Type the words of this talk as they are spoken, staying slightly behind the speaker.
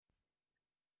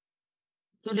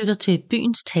Du lytter til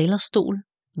Byens Talerstol,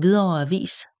 Hvidovre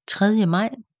Avis, 3. maj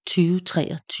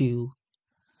 2023.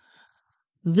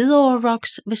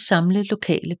 Hvidovrerocks vil samle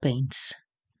lokale bands.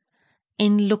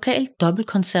 En lokal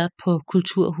dobbeltkoncert på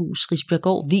Kulturhus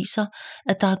Risbjerggård viser,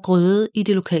 at der er grøde i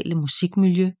det lokale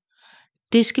musikmiljø.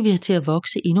 Det skal vi have til at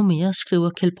vokse endnu mere, skriver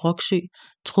Kjeld Broksø,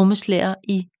 trommeslager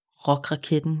i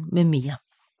Rockraketten med mere.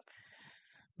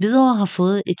 Hvidovre har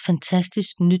fået et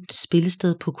fantastisk nyt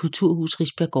spillested på Kulturhus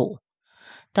Risbjerggård.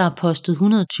 Der er postet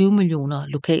 120 millioner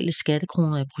lokale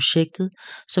skattekroner i projektet,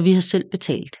 så vi har selv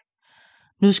betalt.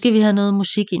 Nu skal vi have noget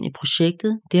musik ind i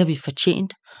projektet, det har vi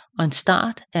fortjent, og en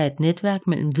start er et netværk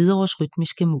mellem Hvidovres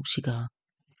rytmiske musikere.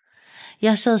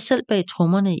 Jeg sad selv bag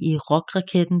trommerne i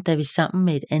Rockraketten, da vi sammen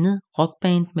med et andet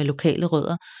rockband med lokale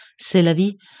rødder,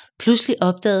 samle, pludselig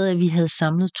opdagede, at vi havde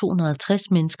samlet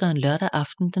 250 mennesker en lørdag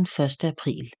aften den 1.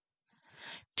 april.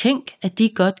 Tænk, at de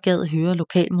godt gad høre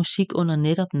lokal musik under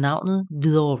netop navnet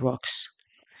Hvidovrerocks.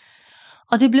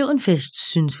 Og det blev en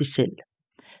fest, synes vi selv.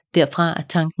 Derfra er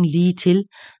tanken lige til,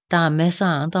 der er masser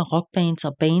af andre rockbands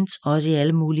og bands, også i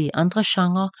alle mulige andre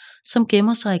genrer, som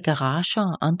gemmer sig i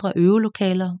garager og andre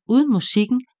øvelokaler, uden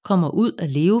musikken kommer ud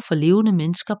at leve for levende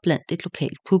mennesker blandt et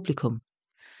lokalt publikum.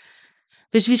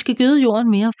 Hvis vi skal gøde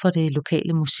jorden mere for det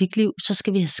lokale musikliv, så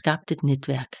skal vi have skabt et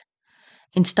netværk.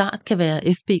 En start kan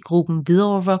være FB-gruppen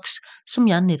Hvidovrerocks, som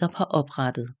jeg netop har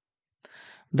oprettet.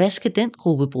 Hvad skal den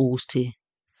gruppe bruges til?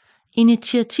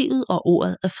 Initiativet og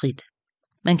ordet er frit.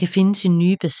 Man kan finde sin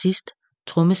nye bassist,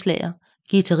 trommeslager,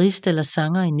 guitarist eller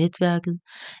sanger i netværket,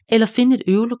 eller finde et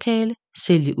øvelokale,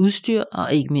 sælge udstyr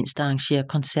og ikke mindst arrangere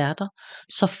koncerter,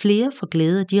 så flere får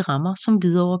glæde af de rammer, som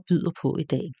Hvidovre byder på i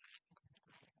dag.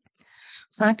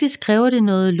 Faktisk kræver det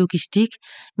noget logistik,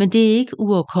 men det er ikke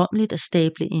uoverkommeligt at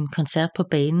stable en koncert på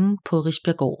banen på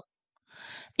Risbjerggård.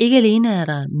 Ikke alene er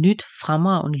der nyt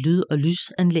fremragende lyd- og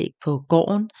lysanlæg på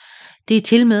gården, det er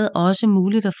til med også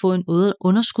muligt at få en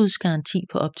underskudsgaranti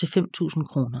på op til 5.000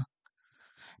 kroner.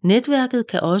 Netværket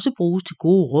kan også bruges til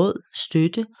gode råd,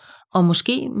 støtte og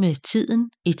måske med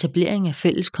tiden etablering af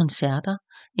fælles koncerter,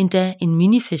 endda en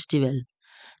minifestival.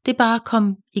 Det er bare at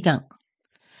komme i gang.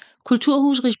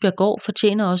 Kulturhus Risbjerggård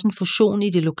fortjener også en fusion i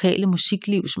det lokale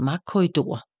musiklivs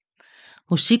magtkorridor.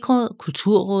 Musikråd,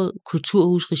 kulturråd,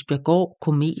 Kulturhus Risbjerggård,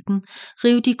 Kometen,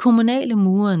 riv de kommunale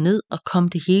mure ned og kom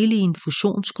det hele i en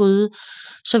fusionsgryde,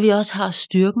 så vi også har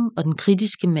styrken og den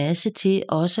kritiske masse til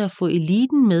også at få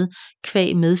eliten med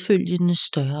kvæg medfølgende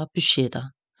større budgetter.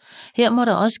 Her må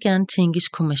der også gerne tænkes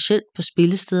kommercielt på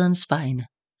spillestedernes vegne.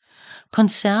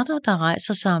 Koncerter,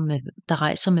 der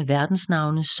rejser med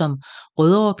verdensnavne, som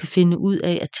Rødovre kan finde ud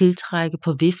af at tiltrække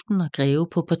på viften og greve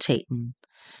på portalen.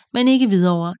 Men ikke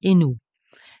Hvidovre endnu.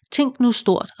 Tænk nu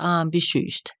stort og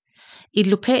ambitiøst. Et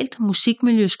lokalt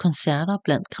musikmiljøs koncerter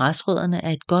blandt græsrødderne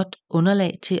er et godt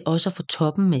underlag til også at få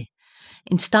toppen med.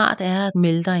 En start er at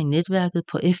melde dig i netværket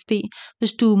på FB,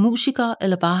 hvis du er musiker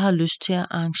eller bare har lyst til at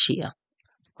arrangere.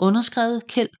 Underskrevet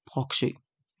Kjeld Broksø.